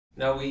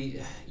Now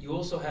you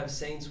also have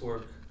Saints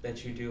work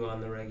that you do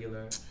on the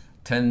regular.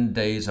 10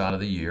 days out of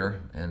the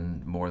year,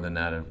 and more than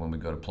that when we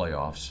go to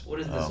playoffs. What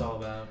is this all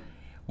about?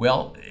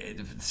 Well,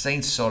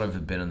 Saints sort of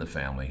have been in the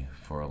family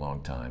for a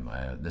long time.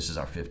 This is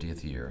our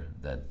 50th year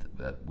that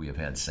we have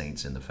had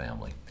Saints in the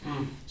family.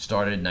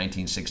 Started in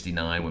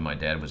 1969 when my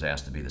dad was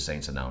asked to be the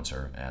Saints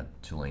announcer at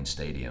Tulane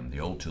Stadium, the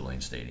old Tulane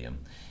Stadium.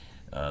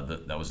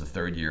 That was the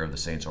third year of the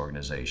Saints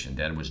organization.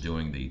 Dad was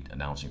doing the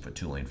announcing for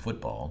Tulane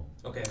football.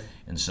 Okay.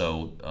 And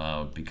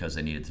so because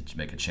they needed to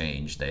make a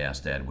change, they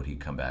asked Dad would he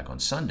come back on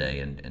Sunday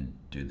and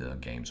do the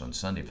games on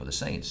Sunday for the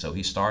Saints. So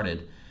he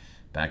started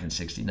back in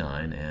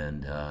 69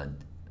 and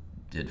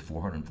did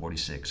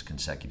 446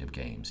 consecutive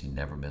games. He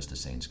never missed a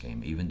Saints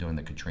game, even during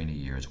the Katrina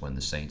years when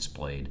the Saints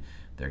played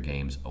their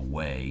games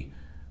away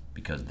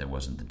because there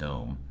wasn't the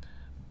dome.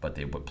 But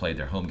they would play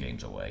their home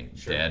games away.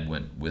 Sure. Dad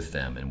went with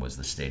them and was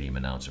the stadium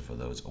announcer for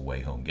those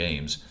away home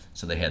games,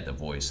 so they had the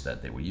voice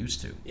that they were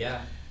used to.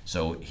 Yeah.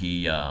 So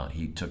he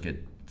took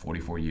it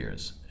 44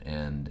 years,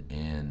 and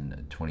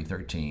in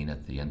 2013,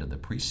 at the end of the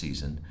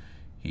preseason,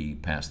 he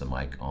passed the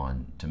mic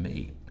on to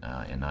me,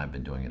 and I've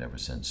been doing it ever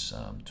since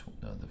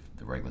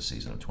the regular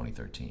season of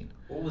 2013.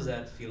 What was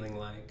that feeling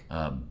like?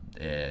 Of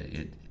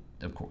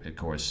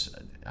course,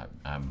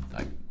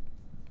 I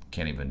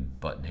can't even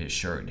button his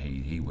shirt.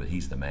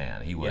 He's the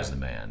man. He was the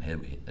man.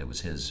 It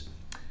was his.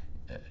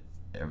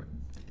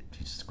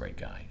 He's a great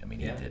guy. I mean,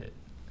 he did it.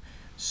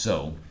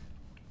 So,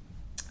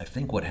 I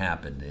think what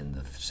happened in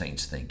the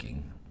Saints'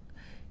 thinking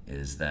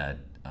is that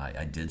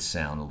I did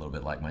sound a little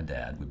bit like my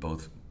dad. We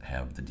both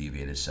have the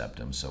deviated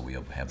septum, so we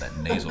have that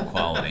nasal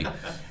quality.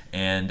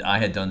 And I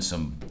had done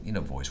some,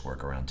 voice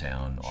work around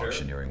town, Sure.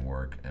 auctioneering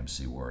work,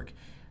 MC work,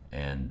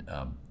 and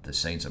the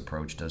Saints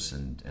approached us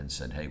and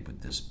said, "Hey,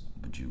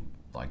 would you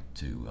like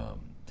to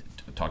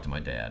talk to my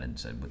dad?" And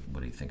said, what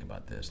do you think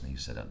about this? And he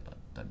said,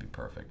 that'd be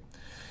perfect.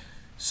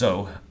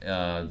 So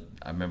I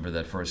remember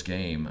that first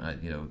game,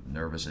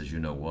 nervous as you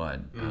know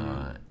what.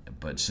 Mm-hmm.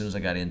 But as soon as I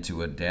got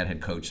into it, Dad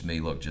had coached me,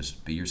 look,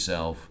 just be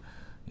yourself.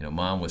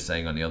 Mom was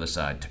saying on the other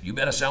side, you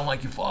better sound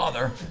like your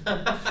father.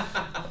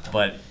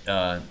 But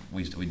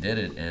we did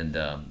it, and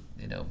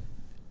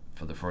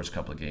for the first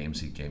couple of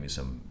games, he gave me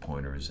some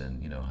pointers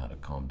and how to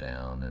calm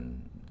down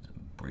and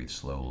breathe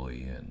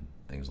slowly and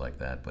things like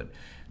that. But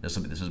this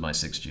is my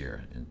 6th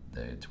year in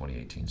the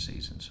 2018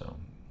 season, so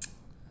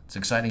it's an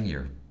exciting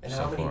year. And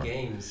so how many far.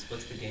 games?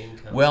 What's the game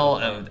count? Well,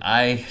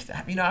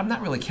 I'm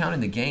not really counting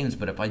the games,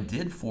 but if I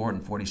did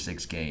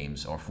 446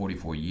 games or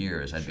 44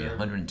 years, I'd be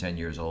 110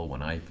 years old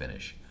when I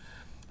finish.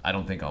 I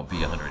don't think I'll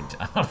be 100.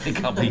 I don't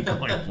think I'll be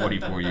going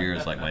 44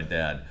 years like my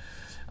dad.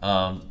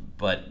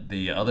 But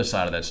the other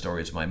side of that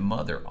story is my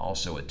mother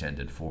also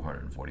attended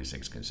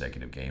 446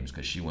 consecutive games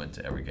because she went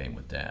to every game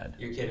with Dad.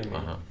 You're kidding me.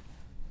 Uh-huh.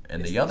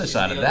 And the other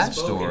side of that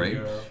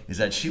story is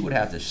that she would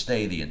have to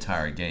stay the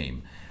entire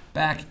game.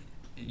 Back,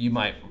 you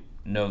might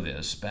know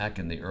this, back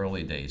in the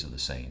early days of the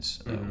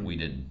Saints, we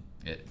didn't.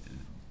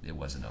 It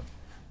wasn't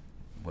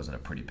a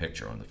pretty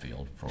picture on the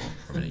field for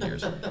many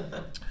years.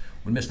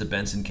 When Mr.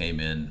 Benson came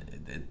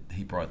in,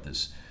 he brought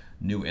this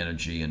new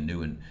energy and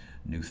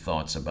new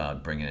thoughts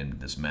about bringing in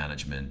this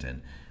management,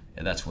 and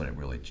that's when it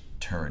really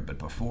turned. But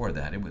before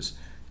that,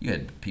 you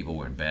had people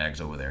wearing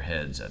bags over their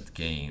heads at the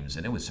games,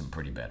 and it was some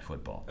pretty bad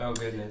football. Oh,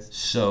 goodness.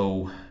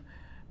 So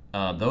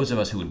those of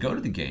us who would go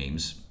to the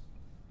games,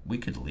 we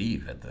could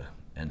leave at the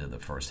end of the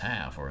first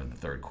half or in the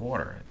third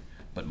quarter.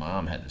 But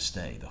Mom had to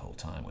stay the whole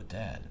time with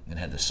Dad and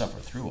had to suffer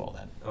through all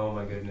that. Oh,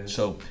 my goodness.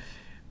 So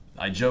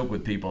I joke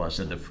with people, I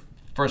said the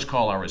first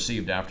call I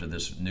received after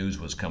this news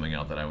was coming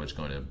out that I was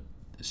going to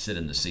sit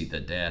in the seat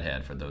that Dad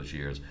had for those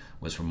years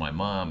was from my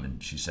mom,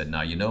 and she said,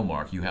 "Now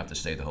Mark, you have to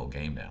stay the whole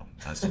game now."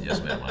 I said,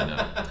 "Yes, ma'am,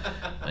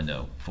 I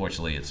know.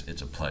 Fortunately,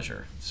 it's a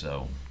pleasure."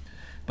 So,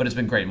 but it's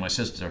been great. My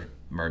sister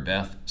Mary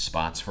Beth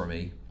spots for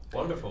me.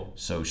 Wonderful.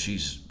 So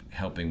she's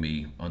helping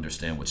me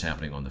understand what's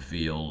happening on the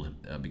field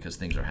because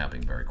things are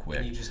happening very quick.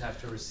 And you just have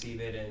to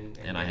receive it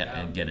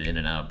and get it in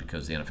and out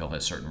because the NFL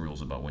has certain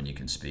rules about when you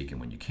can speak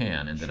and when you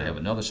can. And then I have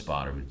another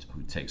spotter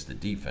who takes the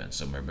defense.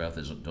 So Mary Beth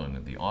is doing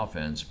the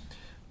offense.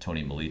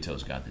 Tony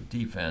Melito's got the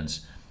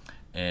defense.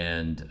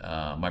 And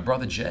my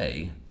brother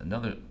Jay,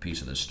 another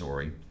piece of this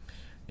story,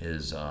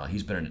 is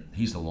he's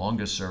the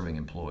longest serving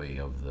employee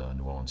of the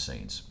New Orleans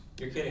Saints.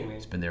 You're kidding me.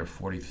 He's been there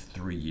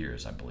 43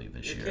 years, I believe,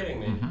 this year. You're kidding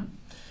me. Mm-hmm.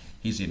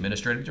 He's the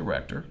administrative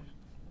director.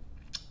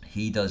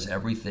 He does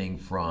everything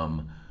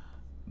from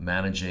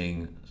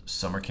managing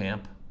summer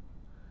camp,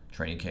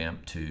 training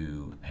camp,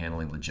 to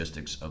handling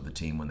logistics of the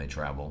team when they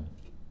travel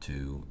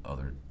to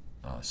other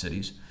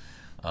cities.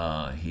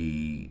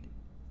 He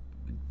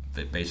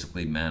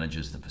basically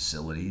manages the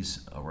facilities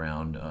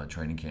around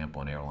training camp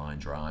on Airline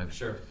Drive.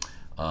 Sure.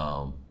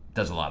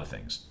 Does a lot of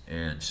things.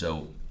 And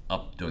so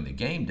up during the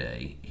game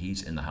day,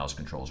 he's in the house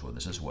controls with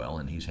us as well,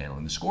 and he's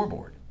handling the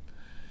scoreboard.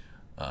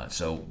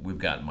 So we've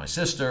got my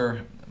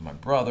sister, my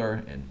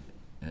brother, and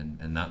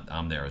and not,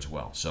 I'm there as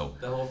well. So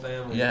the whole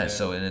family. Yeah. There.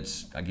 So and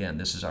it's again,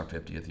 this is our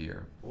 50th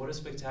year. What a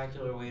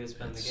spectacular way to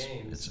spend the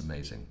games. It's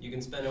amazing. You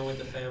can spend it with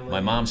the family.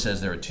 My mom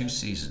says there are 2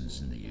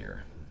 seasons in the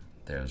year.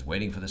 There's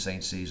waiting for the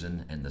Saints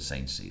season and the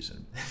Saints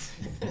season.